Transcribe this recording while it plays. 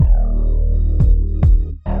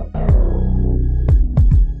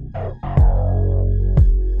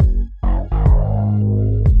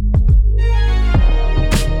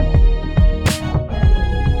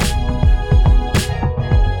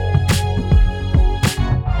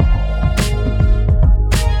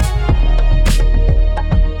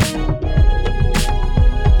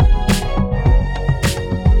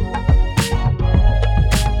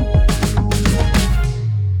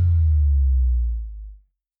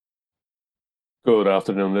Good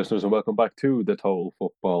afternoon, listeners, and welcome back to the Total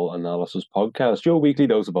Football Analysis Podcast, your weekly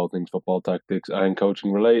dose of all things football tactics and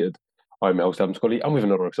coaching related. I'm your host, Adam Scully, and we have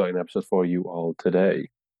another exciting episode for you all today.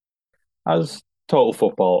 As Total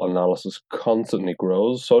Football Analysis constantly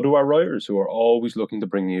grows, so do our writers, who are always looking to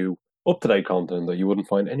bring you up to date content that you wouldn't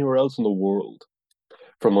find anywhere else in the world.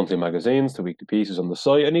 From monthly magazines to weekly pieces on the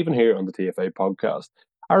site, and even here on the TFA podcast.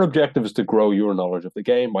 Our objective is to grow your knowledge of the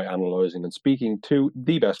game by analysing and speaking to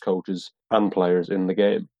the best coaches and players in the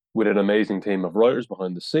game. With an amazing team of writers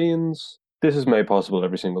behind the scenes, this is made possible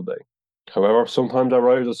every single day. However, sometimes our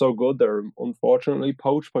writers are so good they're unfortunately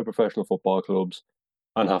poached by professional football clubs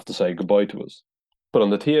and have to say goodbye to us. But on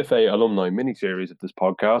the TFA alumni mini series of this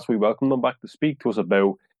podcast, we welcome them back to speak to us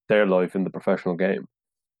about their life in the professional game.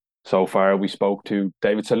 So far, we spoke to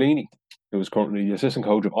David Salini, who is currently the assistant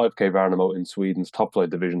coach of IFK Värnamo in Sweden's top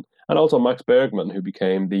flight division, and also Max Bergman, who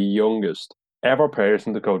became the youngest ever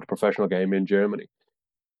person to coach a professional game in Germany.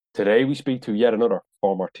 Today, we speak to yet another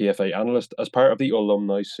former TFA analyst as part of the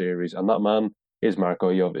alumni series, and that man is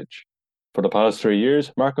Marko Jovic. For the past 3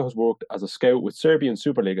 years, Marko has worked as a scout with Serbian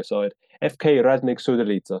Superliga side FK Radnik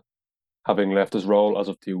Sudulica. Having left his role as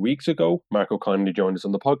of 2 weeks ago, Marko kindly joined us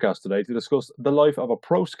on the podcast today to discuss the life of a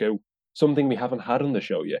pro scout, something we haven't had on the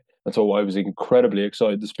show yet, and so I was incredibly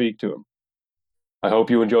excited to speak to him. I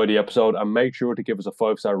hope you enjoyed the episode and make sure to give us a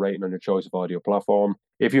 5-star rating on your choice of audio platform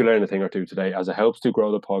if you learn a thing or two today, as it helps to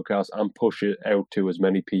grow the podcast and push it out to as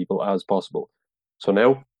many people as possible. So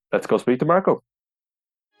now, let's go speak to Marko.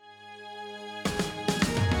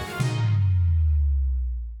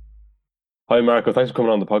 Hi, Marko. Thanks for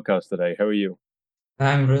coming on the podcast today. How are you?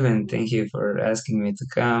 I'm brilliant. Thank you for asking me to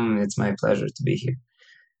come. It's my pleasure to be here.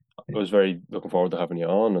 I was very looking forward to having you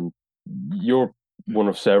on, and you're one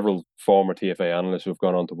of several former TFA analysts who've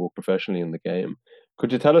gone on to work professionally in the game.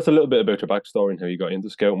 Could you tell us a little bit about your backstory and how you got into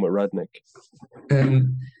scouting with Radnick?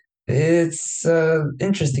 Um, it's an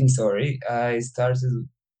interesting story. I started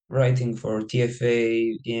writing for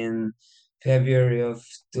TFA in February of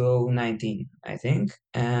 2019, I think,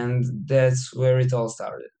 and that's where it all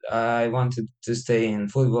started. I wanted to stay in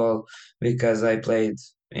football because I played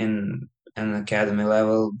in an academy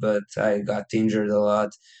level, but I got injured a lot,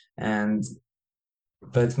 and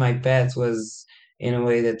but my path was in a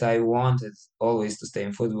way that I wanted always to stay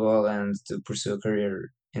in football and to pursue a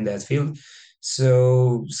career in that field.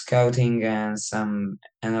 So scouting and some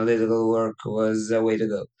analytical work was a way to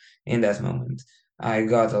go in that moment. I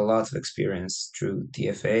got a lot of experience through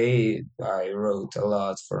TFA. I wrote a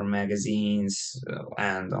lot for magazines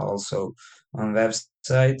and also on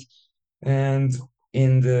website. And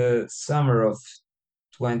in the summer of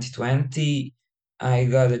 2020, I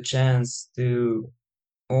got a chance to,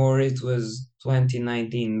 or it was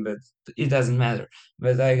 2019, but it doesn't matter.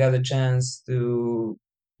 But I got a chance to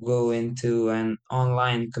go into an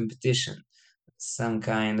online competition, some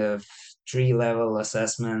kind of three-level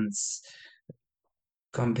assessments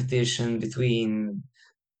competition between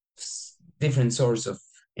different sorts of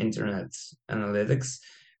internet analytics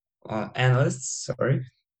analysts, sorry.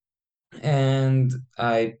 And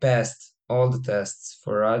I passed all the tests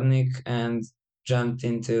for Rodnik and jumped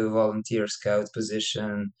into volunteer scout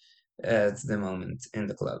position at the moment in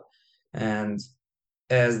the club. And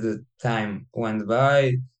as the time went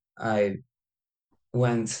by, I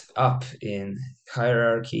went up in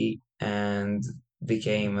hierarchy and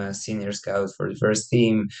became a senior scout for the first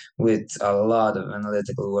team with a lot of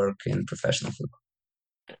analytical work in professional football.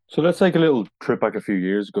 So let's take a little trip back a few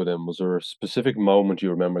years ago then. Was there a specific moment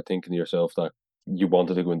you remember thinking to yourself that you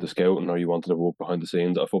wanted to go into scouting or you wanted to work behind the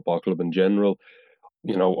scenes at a football club in general?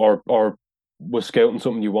 Or was scouting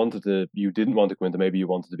something you didn't want to go into? Maybe you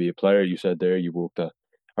wanted to be a player. You said there you worked at,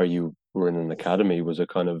 or you were in an academy. Was it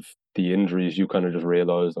kind of the injuries you kind of just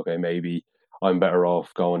realized, okay, maybe I'm better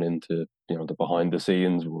off going into, the behind the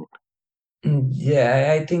scenes work?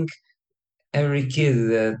 Yeah, I think every kid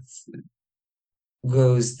that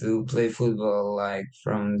goes to play football like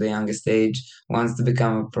from the youngest age wants to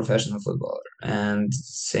become a professional footballer, and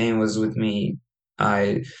same was with me.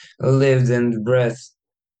 I lived and breathed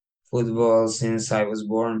football since I was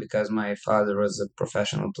born because my father was a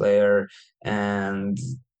professional player, and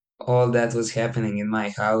all that was happening in my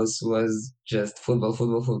house was just football,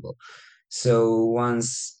 football, football. So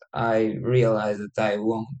once I realized that I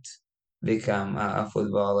won't become a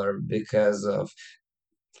footballer because of,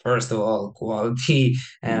 first of all, quality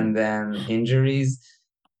and then injuries,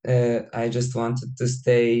 I just wanted to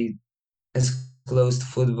stay as close to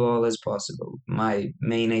football as possible. My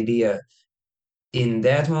main idea in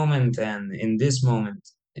that moment and in this moment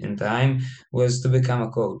in time was to become a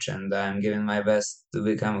coach, and I'm giving my best to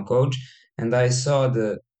become a coach. And I saw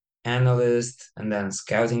the analyst, and then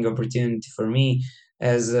scouting opportunity for me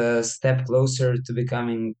as a step closer to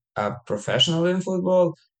becoming a professional in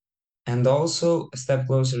football, and also a step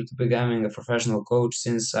closer to becoming a professional coach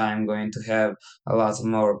since I'm going to have a lot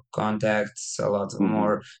more contacts, a lot Hmm.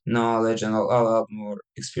 more knowledge, and a lot more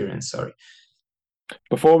experience. Sorry.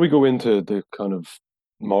 Before we go into the kind of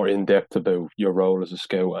more in depth about your role as a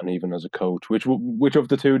scout and even as a coach, which of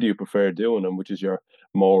the two do you prefer doing, and which is your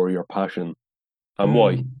passion, and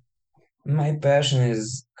why? Mm, my passion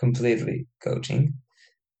is completely coaching.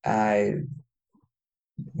 I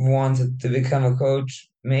wanted to become a coach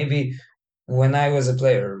maybe when I was a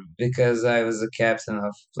player because I was a captain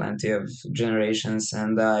of plenty of generations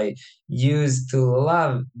and I used to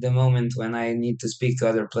love the moment when I need to speak to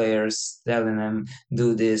other players, telling them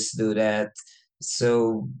do this, do that.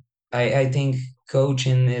 So I think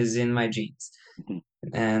coaching is in my genes, Mhm.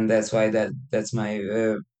 and that's why that's my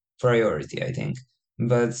priority, I think.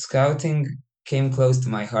 But scouting came close to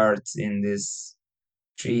my heart in this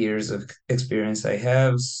 3 years of experience I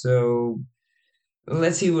have. So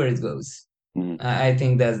let's see where it goes. Mhm. I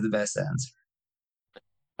think that's the best answer.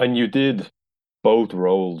 And you did both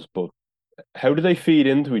roles, but how do they feed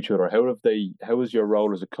into each other? How has your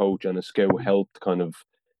role as a coach and a scout helped kind of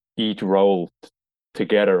each role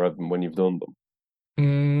together when you've done them?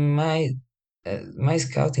 My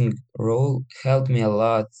scouting role helped me a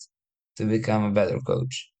lot to become a better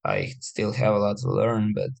coach. I still have a lot to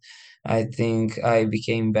learn, but I think I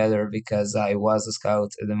became better because I was a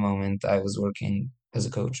scout at the moment I was working as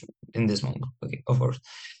a coach in this moment. Okay, of course,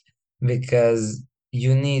 because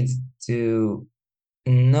you need to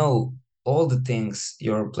know all the things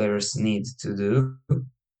your players need to do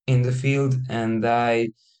in the field, and I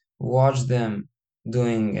watch them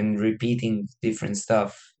doing and repeating different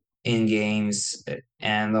stuff in games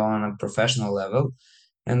and on a professional level.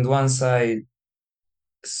 And once I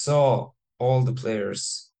saw all the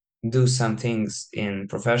players do some things in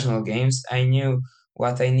professional games, I knew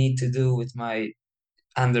what I need to do with my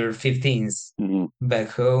under 15s Hmm. back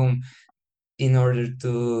home in order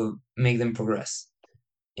to make them progress,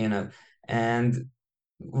 you know. And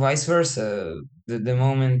vice versa. The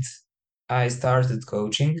moment I started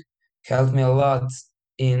coaching helped me a lot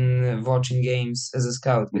in watching games as a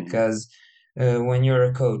scout Hmm. because when you're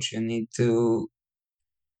a coach, you need to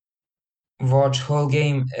watch whole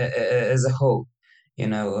game as a whole,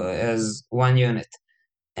 as one unit.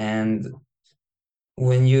 And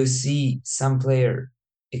when you see some player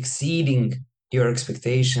exceeding your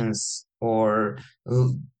expectations or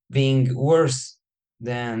being worse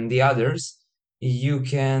than the others, you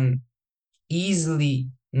can easily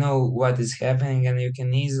know what is happening and you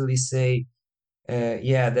can easily say,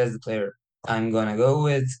 yeah, that's the player I'm gonna go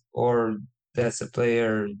with, or that's a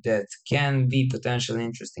player that can be potentially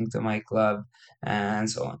interesting to my club, and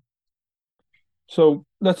so on. So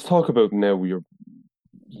let's talk about now.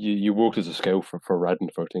 You worked as a scout for Redden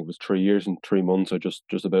for I think it was 3 years and 3 months, or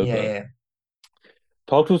just about Yeah, that. yeah.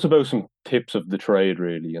 Talk to us about some tips of the trade,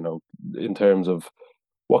 really. In terms of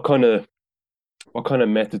what kind of what kind of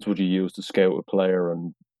methods would you use to scout a player,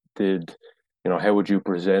 and did how would you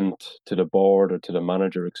present to the board or to the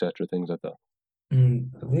manager, etc., things like that.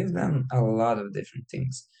 We've done a lot of different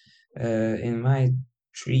things. In my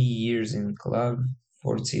 3 years in club,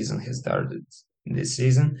 fourth season has started this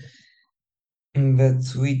season, but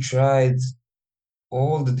we tried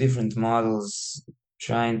all the different models,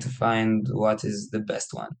 trying to find what is the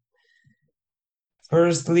best one.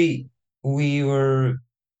 Firstly, we were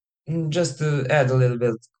just to add a little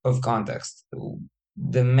bit of context.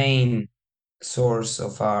 The main source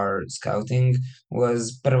of our scouting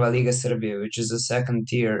was Prva Liga Serbia, which is a second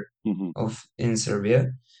tier Hmm. of in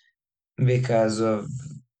Serbia because of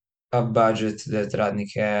a budget that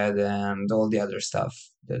Radnik had and all the other stuff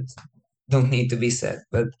that don't need to be said,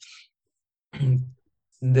 but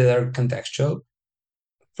that are contextual.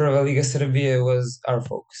 Prva Liga Serbia was our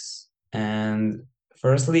focus. And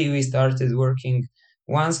firstly, we started working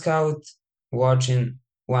one scout, watching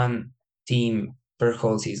one team per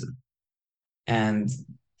whole season. And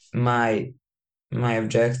my my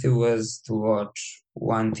objective was to watch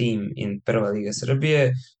one team in Prva Liga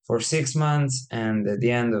Serbia for 6 months, and at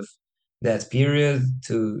the end of that period,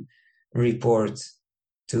 to report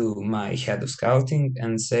to my head of scouting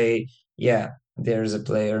and say, yeah, there's a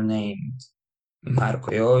player named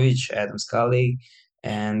Marko Jovic, Adam's colleague,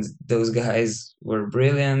 and those guys were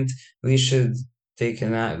brilliant. We should take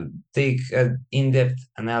an in-depth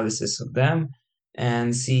analysis of them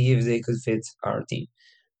and see if they could fit our team.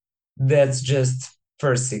 That's just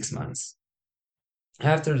first 6 months.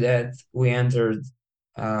 After that, we entered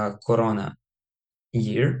Corona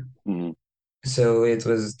year, Hmm. So it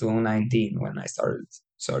was 2019 when I started.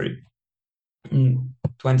 Sorry.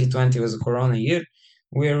 2020 was a Corona year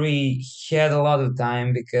where we had a lot of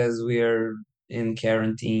time because we are in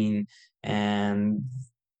quarantine and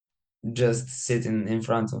just sitting in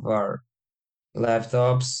front of our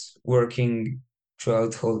laptops working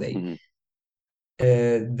throughout the whole day. Hmm.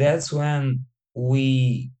 That's when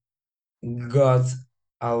we got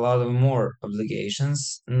a lot of more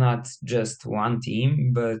obligations, not just one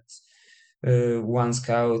team, but one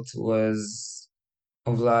scout was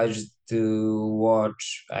obliged to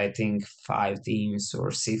watch, I think, five teams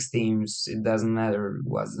or six teams. It doesn't matter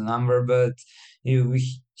what's the number, but you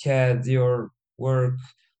had your work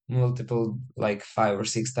multiple, like five or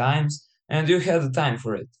six times, and you had the time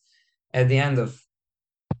for it. At the end of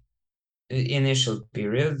initial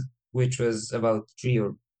period, which was about 3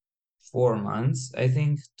 or 4 months, I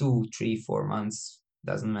think, 2, 3, 4 months,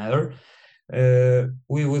 doesn't matter.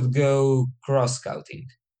 We would go cross scouting.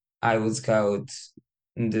 I would scout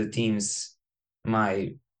the teams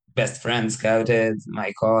my best friend scouted,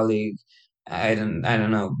 my colleague. I don't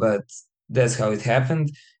know, but that's how it happened.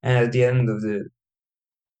 And at the end of the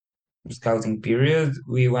scouting period,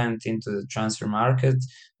 we went into the transfer market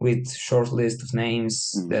with short list of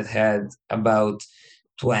names Hmm. that had about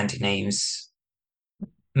 20 names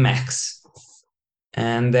max.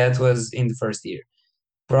 And that was in the first year.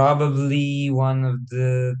 Probably one of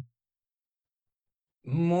the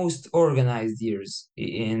most organized years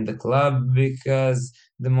in the club because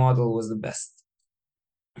the model was the best.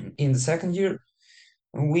 In the second year,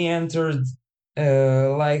 we entered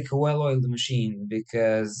like a well-oiled machine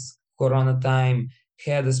because Corona time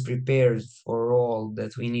had us prepared for all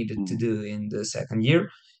that we needed to Hmm. do in the second year,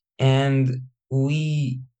 and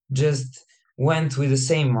we just went with the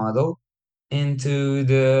same model into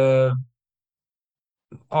the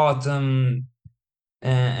autumn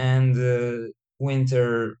and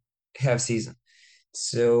winter half season.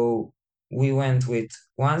 So we went with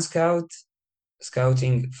one scout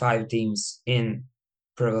scouting five teams in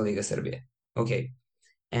Prva Liga Serbia. Okay.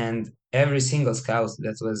 And every single scout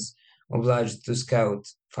that was obliged to scout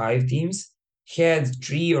five teams had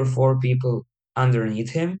 3 or 4 people underneath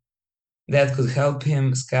him that could help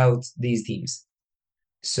him scout these teams.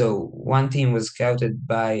 So one team was scouted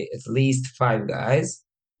by at least five guys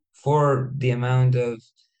for the amount of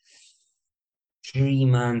 3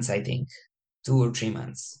 months, I think, 2 or 3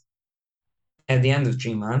 months. At the end of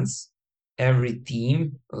 3 months, every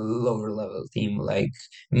team, lower level team like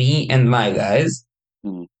me and my guys,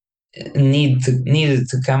 Hmm. needed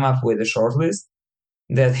to come up with a short list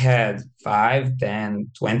that had 5,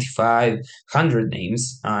 10, 25, 100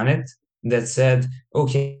 names on it that said,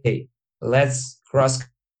 okay, let's cross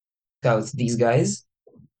scout these guys.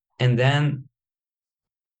 And then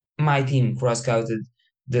my team cross scouted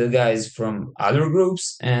the guys from other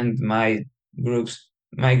groups, and my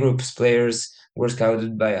group's players were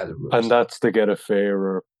scouted by other And groups. that's to get a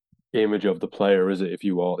fairer image of the player, is it? If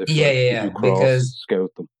you all, if Yeah, like, yeah, if you yeah, cross because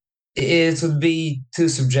scout them, it would be too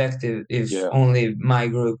subjective if yeah. only my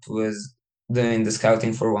group was doing the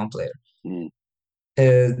scouting for one player. Mm.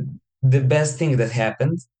 Uh, the best thing that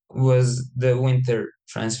happened was the winter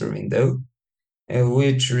transfer window,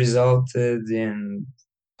 which resulted in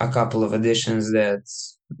a couple of additions that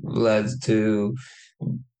led to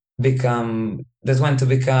went to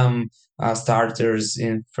become starters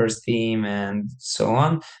in first team and so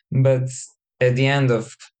on. But at the end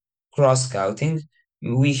of cross scouting,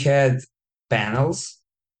 we had panels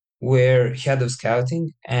where head of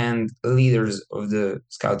scouting and leaders of the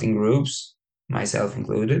scouting groups, myself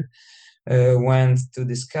included, went to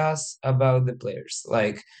discuss about the players.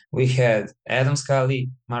 Like we had Adam Scali,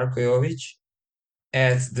 Marko Jovic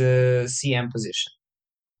at the CM position.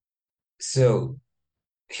 So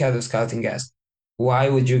head of scouting asked, "Why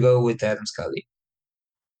would you go with Adam Scali?"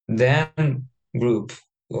 Then group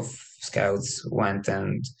of scouts went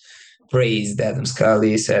and praised Adam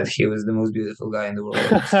Scali, said he was the most beautiful guy in the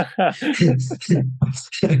world.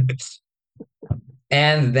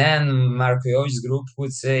 And then Marko Jovic's group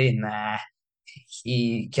would say, "Nah,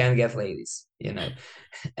 he can't get ladies."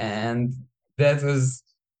 And that was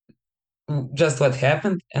just what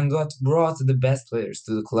happened and what brought the best players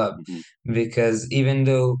to the club. Mhm. Because even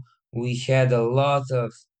though we had a lot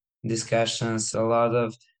of discussions, a lot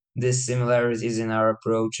of dissimilarities in our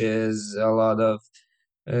approaches, a lot of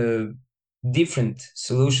uh, different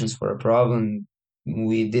solutions for a problem,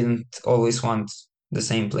 we didn't always want the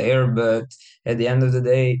same player, but at the end of the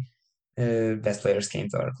day, best players came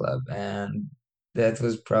to our club, and that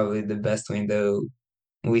was probably the best window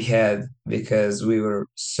we had because we were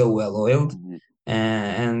so well oiled Mhm.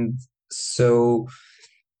 and so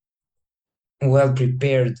well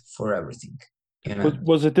prepared for everything, you know.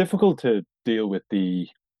 Was it difficult to deal with the?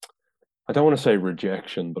 I don't want to say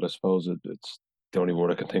rejection, but I suppose it's the only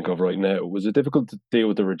word I can think of right now. Was it difficult to deal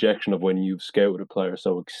with the rejection of when you've scouted a player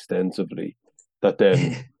so extensively that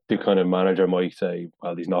then the kind of manager might say,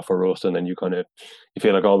 "Well, he's not for us," and then you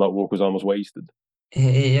feel like all that work was almost wasted.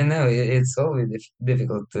 You know, it's always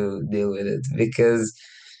difficult to deal with it because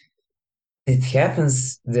it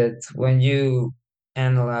happens that when you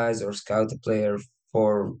analyze or scout a player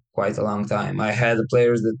for quite a long time, I had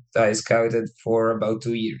players that I scouted for about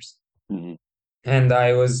 2 years, Mm-hmm. and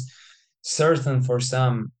I was certain for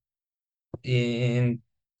some in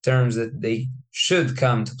terms that they should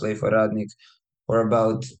come to play for Radnik for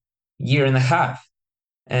about year and a half.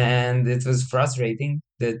 And it was frustrating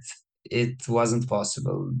that it wasn't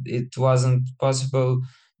possible. It wasn't possible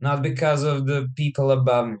not because of the people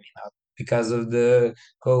above me, not because of the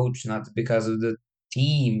coach, not because of the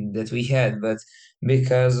team that we had, but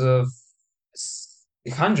because of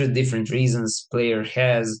 100 different reasons player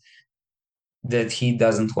has that he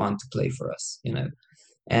doesn't want to play for us, you know.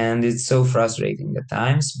 And it's so frustrating at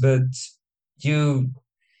times, but you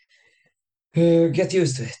get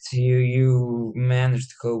used to it. You manage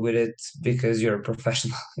to cope with it because you're a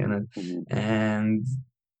professional, you know, Mm-hmm. and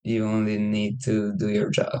you only need to do your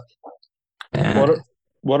job. Uh, What are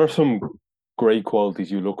what are some great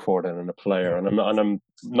qualities you look for then in a player? And I'm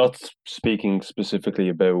not speaking specifically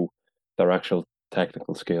about their actual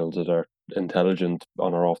technical skills that are intelligent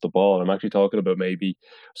on or off the ball. I'm actually talking about maybe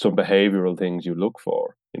some behavioral things you look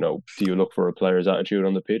for. Do you look for a player's attitude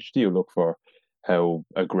on the pitch? Do you look for how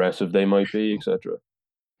aggressive they might be, etc.?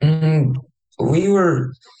 mm, we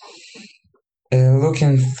were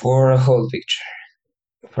looking for a whole picture.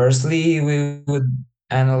 Firstly, we would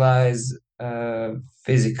analyze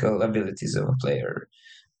physical abilities of a player,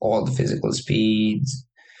 all the physical speeds,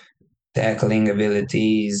 tackling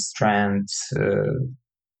abilities, strength,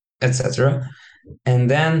 etc. And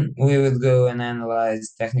then we would go and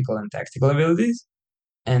analyze technical and tactical abilities.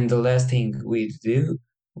 And the last thing we'd do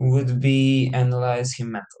would be analyze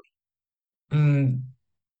him mentally. Mm,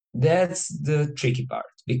 that's the tricky part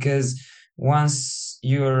because once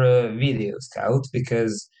you're a video scout,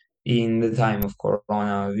 because in the time of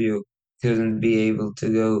Corona, you couldn't be able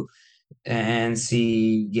to go and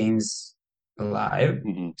see games live.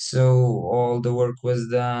 Mm-hmm. So all the work was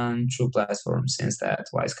done through platforms since that,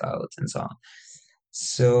 Scout and so on.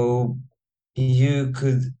 So you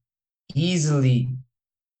could easily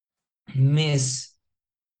miss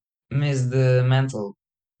miss the mental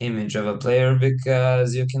image of a player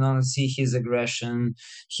because you can only see his aggression,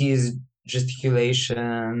 his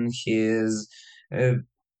gesticulation, his uh,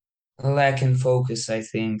 lack in focus, I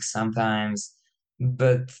think, sometimes,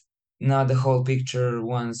 but not the whole picture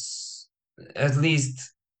once, at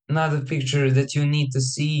least not the picture that you need to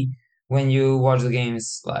see when you watch the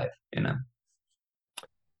games live, you know.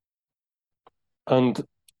 And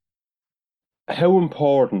how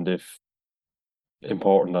important, if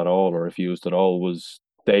important at all, or if used at all, was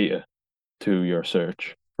data to your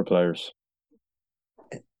search for players?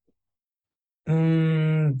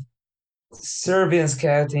 Mm, Serbian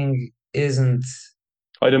scouting isn't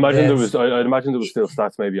I'd imagine there that was. I'd imagine there was still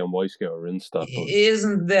stats maybe on Wyscout or Instat, but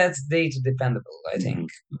isn't that data dependable, I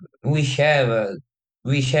think. mhm, We have a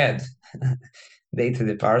we had data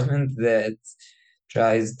department that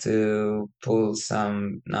tries to pull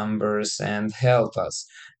some numbers and help us.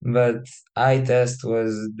 But iTest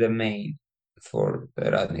was the main for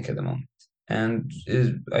Radnik at the moment. And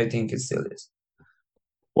I think it still is.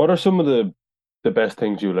 what are some of the best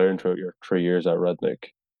things you learned throughout your 3 years at Rednick?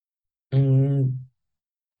 Mm,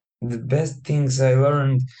 the best things I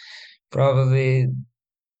learned probably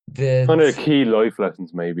that Kind of key life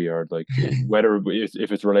lessons, maybe, or like whether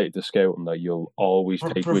if it's related to scouting that you'll always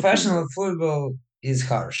take with you. professional football is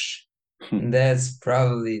harsh. That's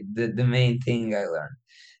probably the main thing I learned.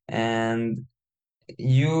 And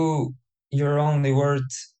you you're only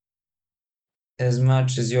worth as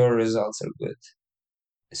much as your results are good.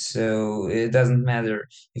 So it doesn't matter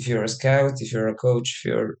if you're a scout, if you're a coach, if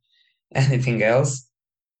you're anything else,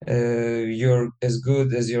 you're as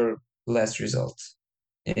good as your last result.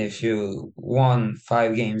 If you won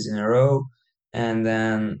 5 games in a row and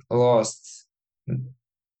then lost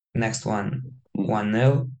next one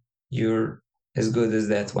 1-0, you're as good as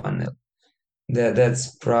that 1-0.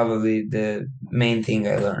 That's probably the main thing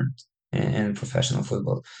I learned in professional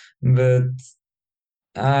football. But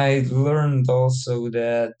I learned also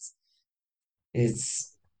that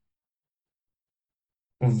it's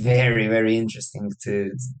very, very interesting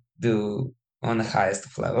to do on the highest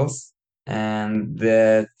of levels, and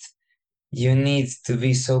that you need to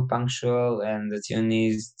be so punctual and that you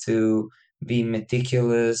need to be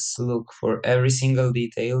meticulous, look for every single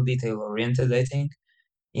detail, detail oriented, I think,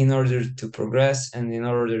 in order to progress and in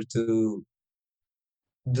order to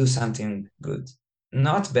do something good.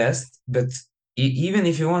 Not best, but even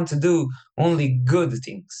if you want to do only good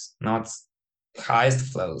things, not highest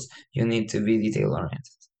flows, you need to be detail oriented.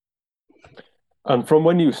 And from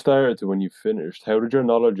when you started to when you finished, how did your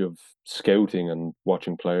knowledge of scouting and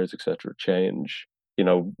watching players, etc., change?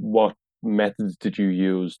 What methods did you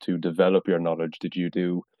use to develop your knowledge? Did you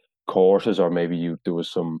do courses, or maybe there was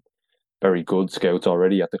some very good scouts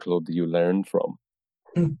already at the club that you learned from?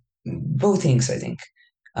 Both things, I think.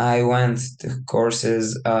 I went to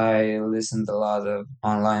courses, I listened a lot of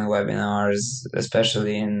online webinars,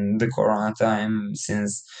 especially in the Corona time,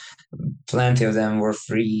 since plenty of them were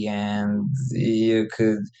free and you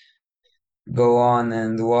could go on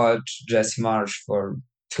and watch Jesse Marsh for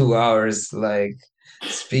 2 hours, like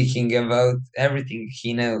speaking about everything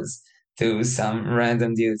he knows to some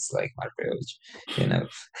random dudes like Markovic.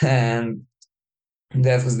 And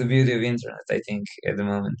that was the beauty of internet, I think, at the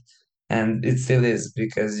moment. And it still is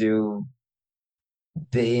because you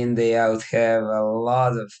day in, day out have a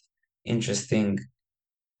lot of interesting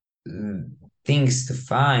uh, things to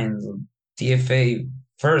find. TFA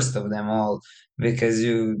first of them all, because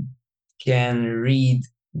you can read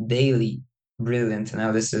daily brilliant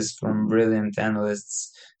analysis from brilliant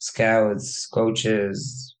analysts, scouts,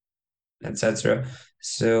 coaches, etc.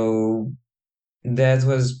 So that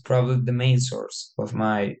was probably the main source of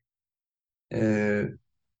my uh,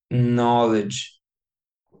 knowledge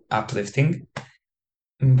uplifting.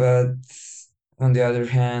 But on the other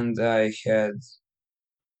hand, I had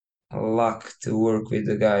luck to work with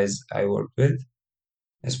the guys I work with,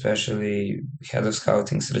 especially head of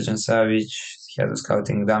scouting Srđan Savic, head of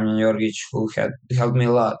scouting Damjan Jorgic, who had helped me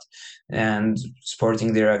a lot, and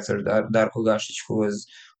sporting director Darko Gašić, who was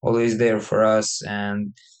always there for us.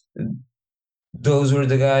 And those were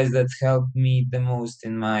the guys that helped me the most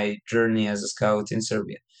in my journey as a scout in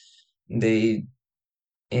Serbia. They,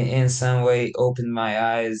 in some way, opened my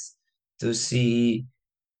eyes to see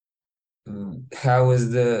how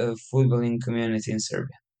is the footballing community in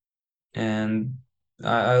Serbia. And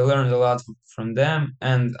I learned a lot from them,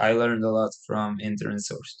 and I learned a lot from internet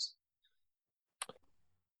sources.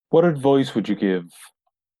 What advice would you give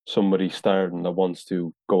somebody starting that wants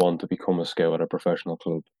to go on to become a scout at a professional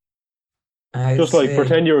club? I'd Just like say,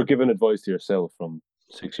 pretend you were giving advice to yourself from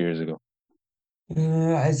 6 years ago.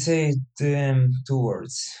 I'd say two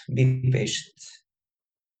words: be patient.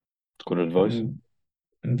 Good advice.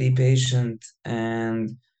 Mm, Be patient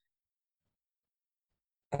and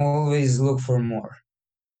always look for more.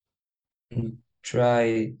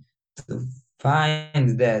 Try to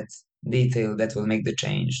find that detail that will make the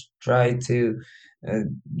change. Try to uh,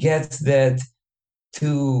 get that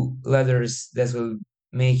two letters that will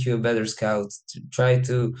make you a better scout. To try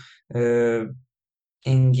to uh,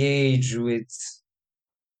 engage with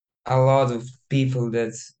a lot of people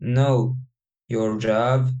that know your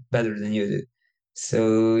job better than you do.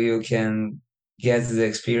 So you can get the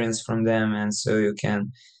experience from them, and so you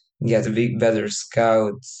can get a big better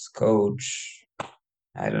scout, coach,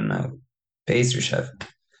 I don't know, pastry chef.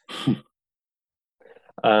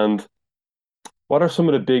 And what are some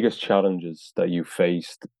of the biggest challenges that you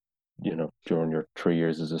faced, during your 3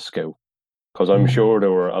 years as a scout? Because I'm Mm. sure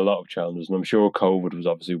there were a lot of challenges, and I'm sure COVID was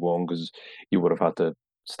obviously one because you would have had to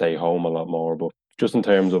stay home a lot more. But just in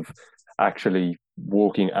terms of actually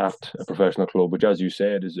working at a professional club, which, as you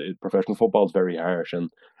said, professional football is very harsh, and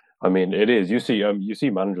I mean it is. You see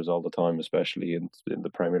managers all the time, especially in the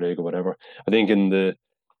Premier League or whatever. I think in the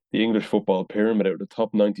English football pyramid, out of the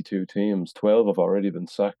top 92 teams, 12 have already been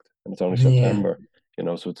sacked, and it's only Yeah, September.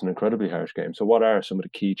 So it's an incredibly harsh game. So, what are some of the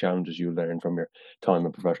key challenges you learned from your time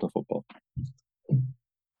in professional football?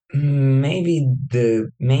 maybe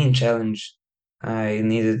the main challenge I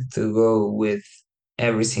needed to go with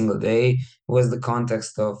every single day was the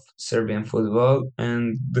context of Serbian football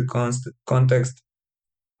and the context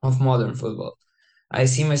of modern football. I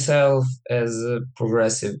see myself as a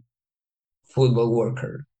progressive football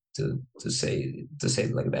worker, to say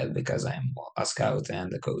it like that, because I'm a scout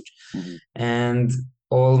and a coach, Hmm. and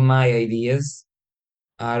all my ideas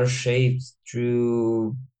are shaped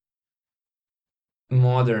through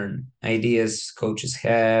modern ideas coaches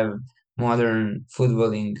have, modern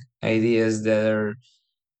footballing ideas that are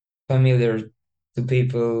familiar to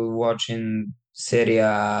people watching Serie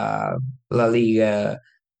A, La Liga,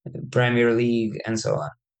 Premier League, and so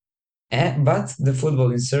on. But the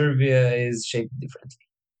football in Serbia is shaped differently.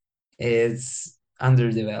 It's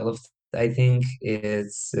underdeveloped. I think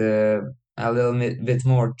it's a little bit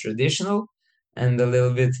more traditional and a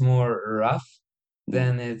little bit more rough Mm.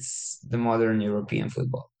 than it's the modern European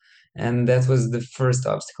football. And that was the first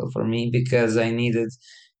obstacle for me because I needed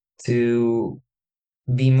to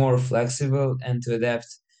be more flexible and to adapt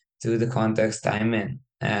to the context I'm in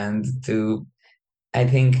and to, I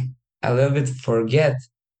think, a little bit forget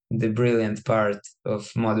the brilliant part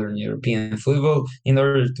of modern European football in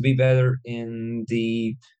order to be better in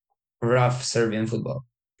the rough Serbian football.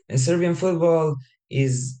 And Serbian football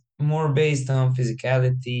is more based on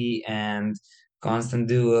physicality and constant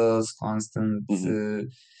duels, constant Hmm.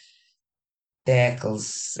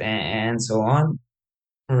 tackles, and so on,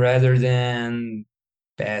 rather than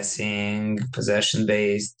passing, possession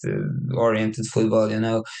based, oriented football,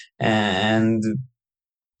 And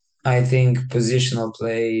I think positional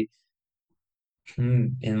play,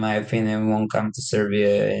 in my opinion, won't come to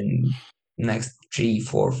Serbia in next 3,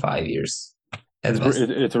 4, 5 years at best.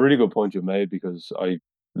 It's a really good point you've made because I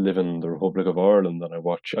live in the Republic of Ireland and I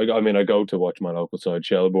watch. I mean, I go to watch my local side,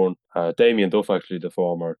 Shelbourne. Damien Duff, actually, the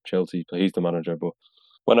former Chelsea, he's the manager. But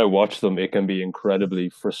when I watch them, it can be incredibly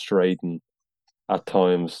frustrating at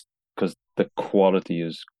times because the quality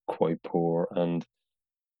is quite poor. And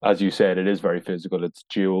as you said, it is very physical. It's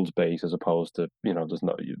duels based as opposed to there's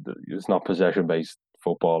no it's not possession based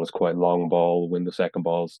football. It's quite long ball, win the second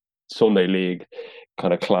balls, Sunday league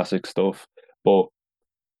kind of classic stuff. But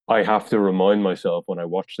I have to remind myself when I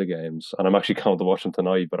watch the games, and I'm actually going to watch them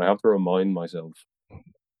tonight, but I have to remind myself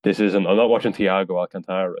this isn't. I'm not watching Thiago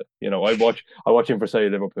Alcantara. I watch him for say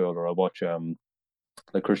Liverpool, or I watch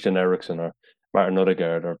like Christian Eriksen or Martin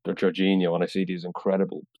Odegaard or Jorginho, and I see these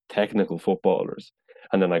incredible technical footballers.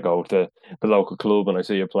 And then I go to the local club and I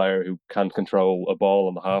see a player who can't control a ball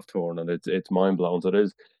on the half turn, and it's mind blowing. So it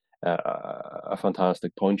is a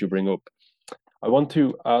fantastic point you bring up. I want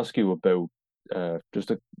to ask you about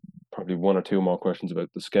probably one or two more questions about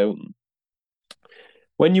the scouting.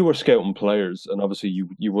 When you were scouting players, and obviously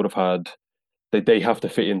you would have had they have to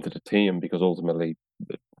fit into the team because ultimately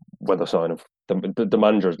when they're signing the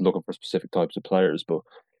manager is looking for specific types of players. But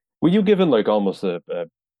were you given like almost a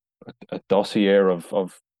dossier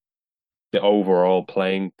of the overall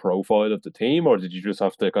playing profile of the team, or did you just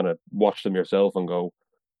have to kind of watch them yourself and go,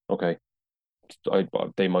 okay,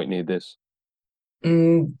 they might need this?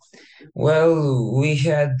 Mm, well, we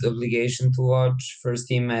had obligation to watch first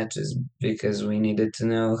team matches because we needed to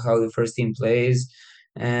know how the first team plays,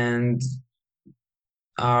 and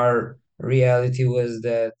our reality was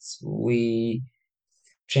that we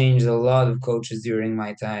changed a lot of coaches during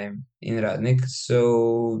my time in Radnik,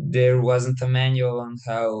 so there wasn't a manual on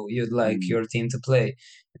how you'd like Mm. your team to play.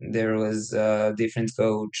 There was a different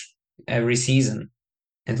coach every season,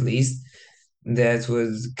 at least, that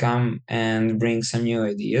would come and bring some new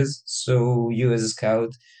ideas. So you as a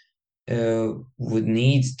scout would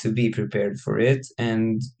need to be prepared for it,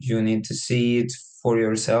 and you need to see it for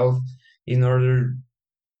yourself in order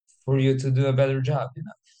for you to do a better job.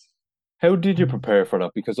 How did you prepare for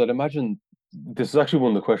that? Because I'd imagine this is actually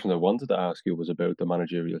one of the questions I wanted to ask you was about the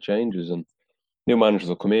managerial changes and new managers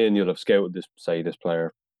will come in. You'll have scouted this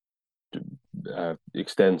player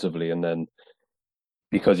extensively, and then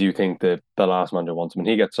because you think that the last manager wants him and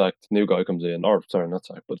he gets sacked, new guy comes in, or sorry, not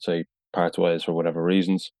sacked, but say parts ways for whatever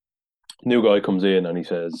reasons. New guy comes in and he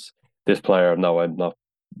says, "This player, no, I'm not.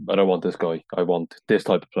 I don't want this guy. I want this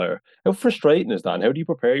type of player." How frustrating is that? And how do you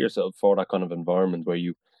prepare yourself for that kind of environment where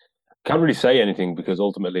you can't really say anything because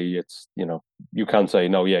ultimately it's you can't say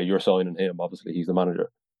no. Yeah, you're signing him. Obviously, he's the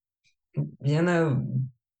manager. You know,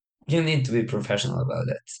 you need to be professional about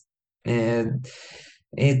it. And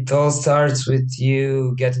it all starts with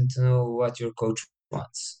you getting to know what your coach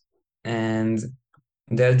wants. And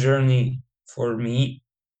that journey for me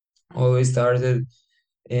always started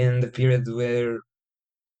in the period where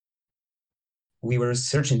we were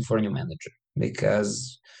searching for a new manager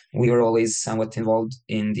because we were always somewhat involved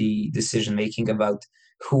in the decision making about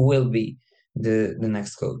who will be the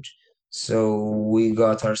next coach. So we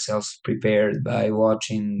got ourselves prepared by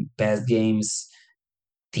watching past games,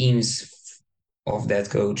 teams of that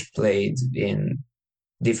coach played in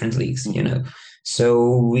different leagues. Hmm.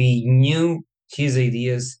 So we knew his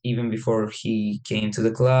ideas even before he came to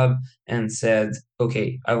the club and said,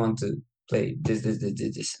 okay, I want to play this,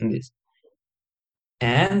 and this.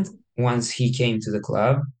 And once he came to the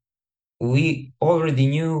club, we already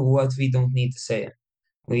knew what we don't need to say.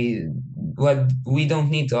 We what we don't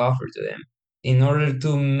need to offer to him in order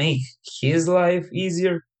to make his life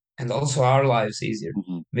easier and also our lives easier.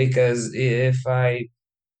 Hmm. Because if I,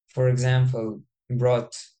 for example,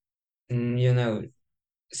 brought Simeone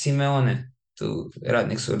to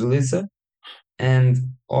Radnik Surdulica and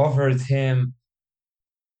offered him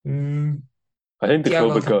mm, Thiago I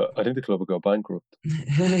think the club would go bankrupt.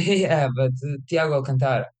 yeah, but Thiago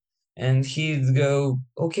Alcantara. And he'd go,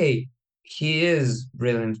 okay, he is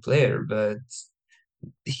brilliant player, but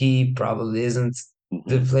he probably isn't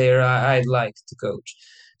the Hmm. player I'd like to coach.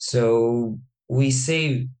 So we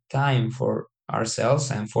save time for ourselves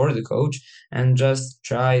and for the coach and just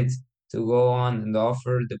tried to go on and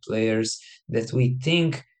offer the players that we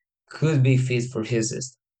think could be fit for his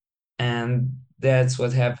system. And that's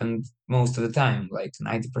what happened most of the time, like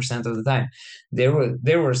 90% of the time.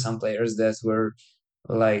 There were some players that were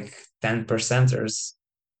like 10 percenters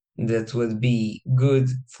that would be good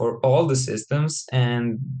for all the systems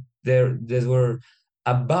and there that were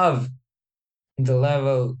above the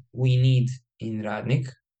level we need in Radnik.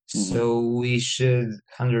 Hmm. So we should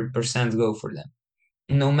 100% go for them.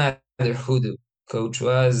 No matter who the coach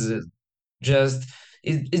was, just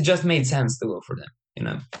it just made sense to go for them, you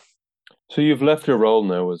know. So you've left your role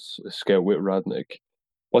now as a scout with Radnick. Yeah.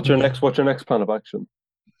 What's your next plan of action?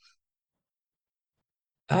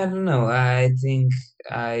 I don't know. I think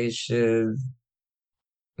I should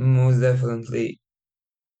most definitely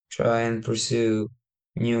try and pursue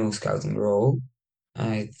new scouting role.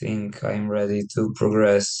 I think I'm ready to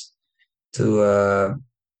progress to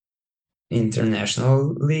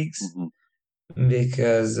international leagues Hmm.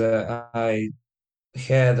 because I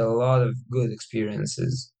had a lot of good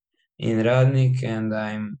experiences in Radnik and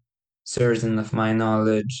I'm certain of my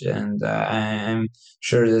knowledge and I'm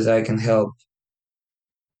sure that I can help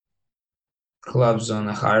clubs on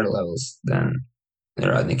a higher levels than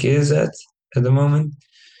Radnik is at the moment.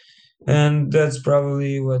 And that's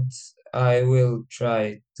probably what I will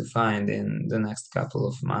try to find in the next couple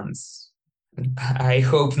of months. I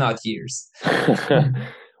hope not years.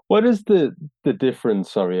 What is the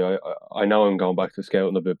difference? Sorry, I know I'm going back to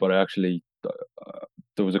scouting a bit, but I actually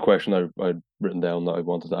there was a question I'd written down that I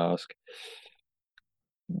wanted to ask.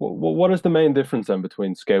 What is the main difference then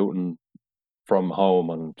between scouting from home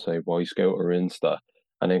and say Y Scout or Insta,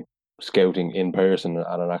 and then scouting in person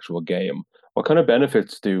at an actual game? What kind of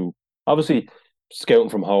benefits do obviously scouting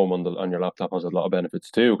from home on the on your laptop has a lot of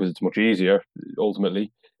benefits too because it's much easier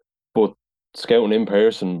ultimately, but scouting in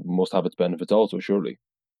person must have its benefits also, surely.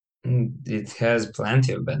 It has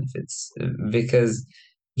plenty of benefits because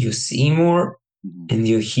you see more Mhm. and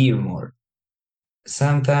you hear more.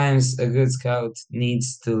 Sometimes a good scout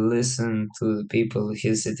needs to listen to the people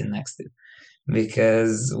he's sitting next to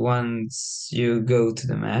because once you go to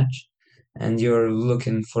the match and you're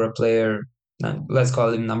looking for a player, let's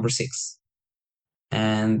call him number six,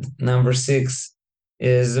 and number six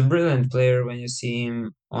is a brilliant player when you see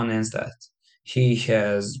him on Instat. He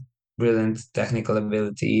has brilliant technical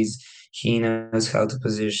abilities. He knows how to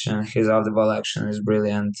position. His off the ball action is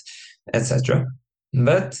brilliant, etc.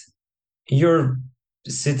 But you're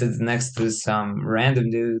seated next to some random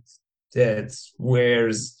dude that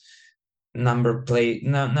wears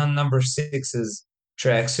number six's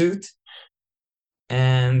tracksuit,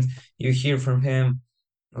 and you hear from him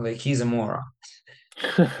like he's a moron.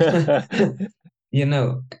 You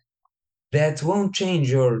know, that won't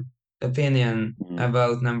change your opinion Mhm.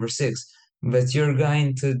 about number six, but you're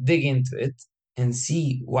going to dig into it and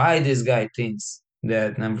see why this guy thinks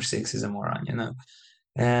that number six is a moron, you know?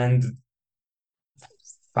 And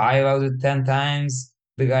 5 out of 10 times,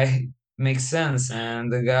 the guy makes sense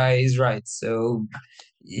and the guy is right. So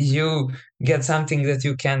you get something that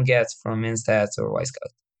you can get from Instats or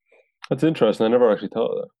Wisecout. That's interesting. I never actually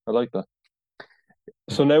thought of that. I like that.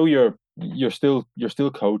 So now you're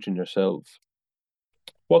still coaching yourself.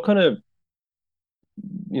 What kind of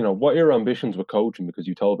what are your ambitions with coaching? Because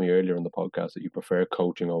you told me earlier in the podcast that you prefer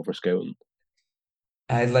coaching over scouting.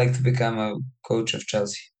 I'd like to become a coach of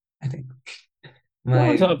Chelsea, I think. No, My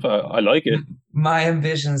I like it. my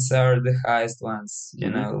ambitions are the highest ones, you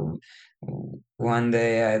Hmm. know. One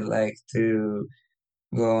day I'd like to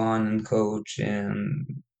go on and coach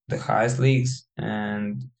in the highest leagues,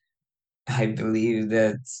 and I believe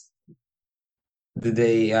that the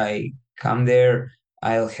day I come there,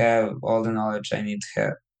 I'll have all the knowledge I need to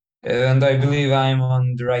have. And I believe I'm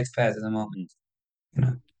on the right path at the moment, you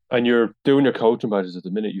know. And you're doing your coaching badges at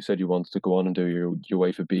the minute. You said you wanted to go on and do your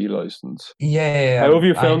UEFA B license. How Yeah, have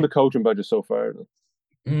you found I the coaching badges so far?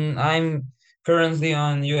 I'm currently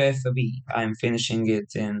on UFAB. I'm finishing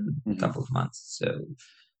it in a Hmm. couple of months, so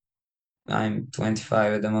I'm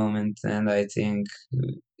 25 at the moment, and I think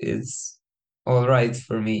it's all right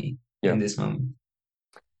for me Yeah. in this moment.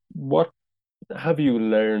 What have you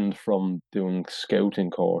learned from doing scouting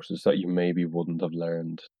courses that you maybe wouldn't have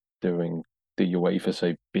learned doing the UEFA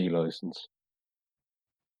say B license?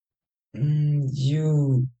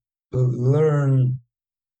 You learn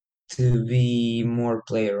to be more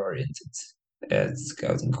player oriented at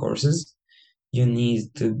scouting courses. You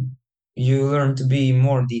need to you learn to be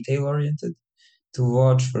more detail oriented, to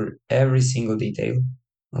watch for every single detail,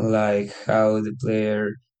 like how the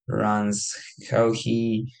player runs, how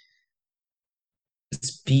he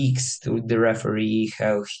speaks to the referee,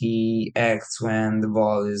 how he acts when the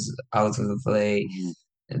ball is out of the play.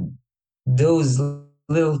 Mhm. Those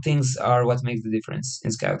little things are what make the difference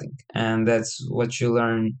in scouting, and that's what you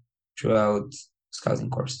learn throughout scouting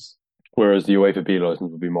courses. Whereas the UEFA B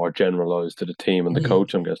license would be more generalized to the team and the Ye-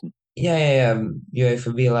 coach, I'm guessing. Yeah, yeah, yeah.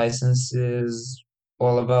 UEFA B license is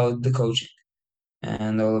all about the coaching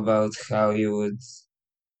and all about how you would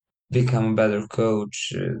become a better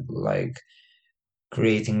coach, like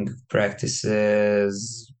creating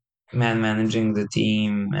practices, managing the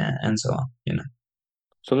team, and so on, you know.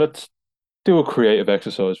 So let's do a creative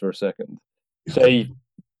exercise for a second. Okay. Say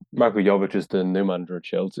Marko Jovic is the new manager at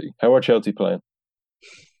Chelsea. How are Chelsea playing?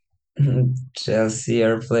 Chelsea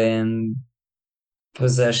are playing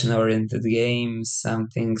possession-oriented games,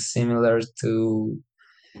 something similar to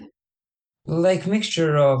like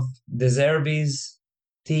mixture of De Zerbi's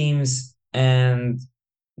teams and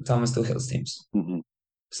Thomas Tuchel's teams, Hmm.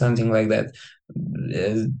 something like that.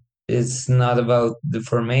 Uh, It's not about the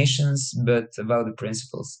formations, but about the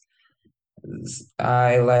principles.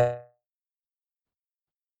 I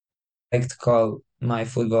like to call my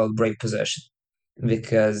football brave possession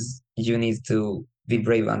because you need to be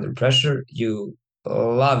brave under pressure. You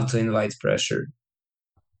love to invite pressure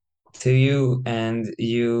to you, and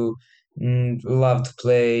you love to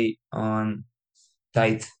play on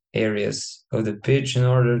tight areas of the pitch in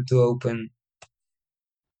order to open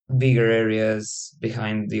bigger areas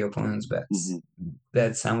behind the opponent's backs. Hmm.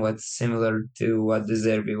 That's somewhat similar to what De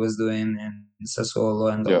Zerbi was doing in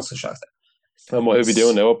Sassuolo and Yeah. also Shakhtar. And what he'll be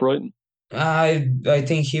doing now at Brighton? I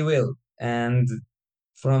think he will. And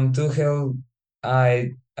from Tuchel,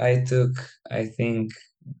 I took I think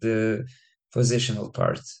the positional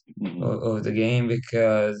part Hmm. of the game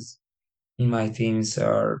because my teams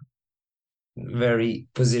are very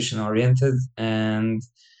position oriented, and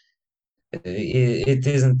it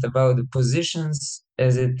isn't about the positions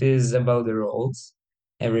as it is about the roles.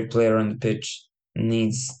 Every player on the pitch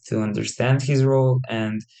needs to understand his role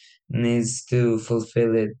and needs to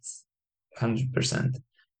fulfill it 100%.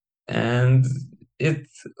 And it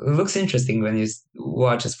looks interesting when you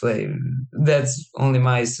watch us play. That's only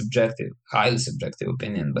my subjective, highly subjective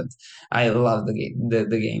opinion, but I love the game,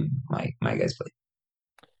 the game my guys play.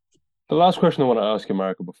 The last question I want to ask you,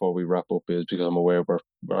 Marco, before we wrap up is because I'm aware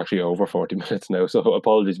we're actually over 40 minutes now. So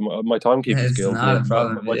apologies. My timekeeping It's skills not need a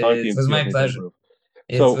problem. my It timekeeping was skills my need to pleasure. improve.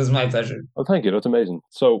 It So, was my pleasure. well, thank you. That's amazing.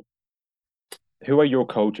 So, who are your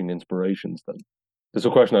coaching inspirations then? This is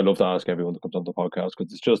a question I'd love to ask everyone that comes on the podcast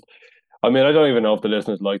because it's just, I mean, I don't even know if the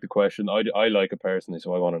listeners like the question. I like it personally,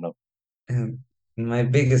 so I want to know. And my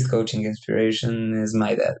biggest coaching inspiration is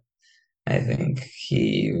my dad. I think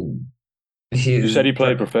You he's said he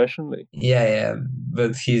played professionally. yeah, yeah,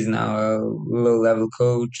 but he's now a low level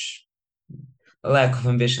coach. Lack of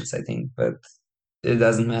ambitions, I think, but it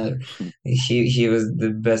doesn't matter. He was the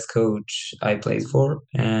best coach I played for,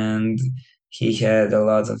 and he had a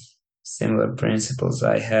lot of similar principles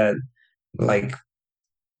I had like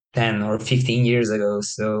 10 or 15 years ago.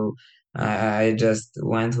 So I just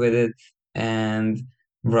went with it and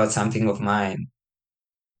brought something of mine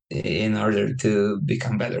in order to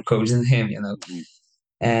become better coach than him, you know. Mhm.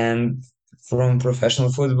 And from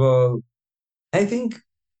professional football, I think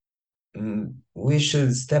we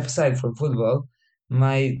should step aside from football.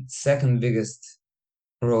 My second biggest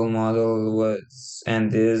role model was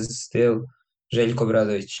and is still Željko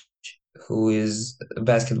Obradović, who is a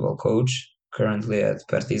basketball coach currently at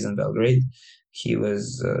Partizan Belgrade. He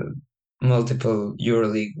was a multiple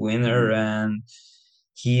EuroLeague winner, Mhm. and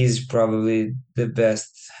he's probably the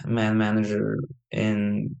best man manager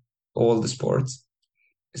in all the sports.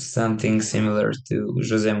 Something similar to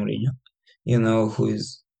Jose Mourinho, who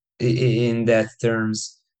is in that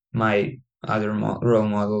terms my other role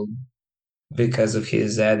model because of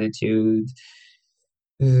his attitude,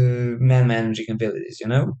 man managing abilities.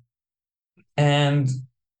 And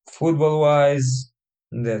football wise,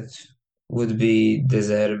 that would be De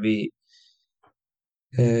Zerbi,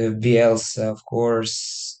 Bielsa, of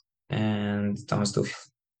course, and Thomas Tuchel.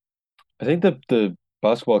 I think that the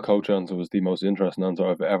basketball coach answer was the most interesting answer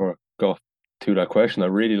I've ever got to that question. I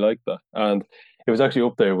really liked that. And it was actually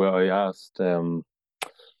up there where I asked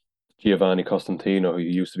Giovanni Costantino, who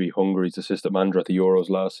used to be Hungary's assistant manager at the Euros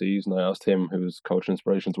last season. I asked him who his coaching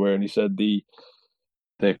inspirations were, and he said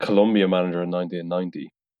the Colombia manager in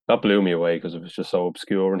 1990. That blew me away because it was just so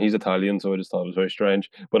obscure, and he's Italian, so I just thought it was very strange.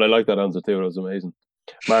 But I like that answer too. It was amazing.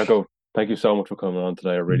 Marco, thank you so much for coming on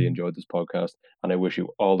today. I really enjoyed this podcast, and I wish you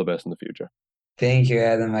all the best in the future. Thank you,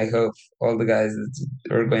 Adam. I hope all the guys that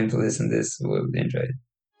are going to listen to this will enjoy it.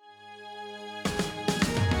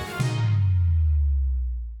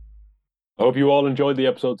 I hope you all enjoyed the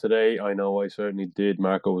episode today. I know I certainly did.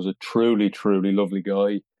 Marco was a truly, truly lovely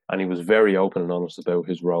guy, and he was very open and honest about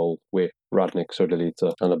his role with Radnik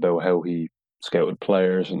Srdelica and about how he scouted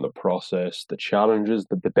players and the process, the challenges,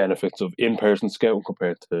 the benefits of in-person scouting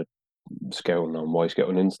compared to scouting on Y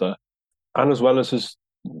Scouting Insta, and as well as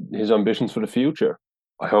his ambitions for the future.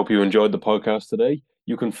 I hope you enjoyed the podcast today.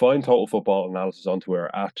 You can find Total Football Analysis on Twitter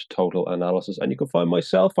at Total Analysis, and you can find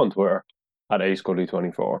myself on Twitter at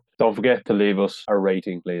AScully24. Don't forget to leave us a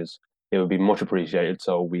rating, please. It would be much appreciated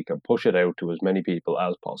so we can push it out to as many people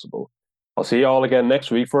as possible. I'll see you all again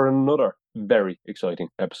next week for another very exciting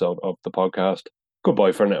episode of the podcast.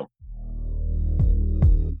 Goodbye for now.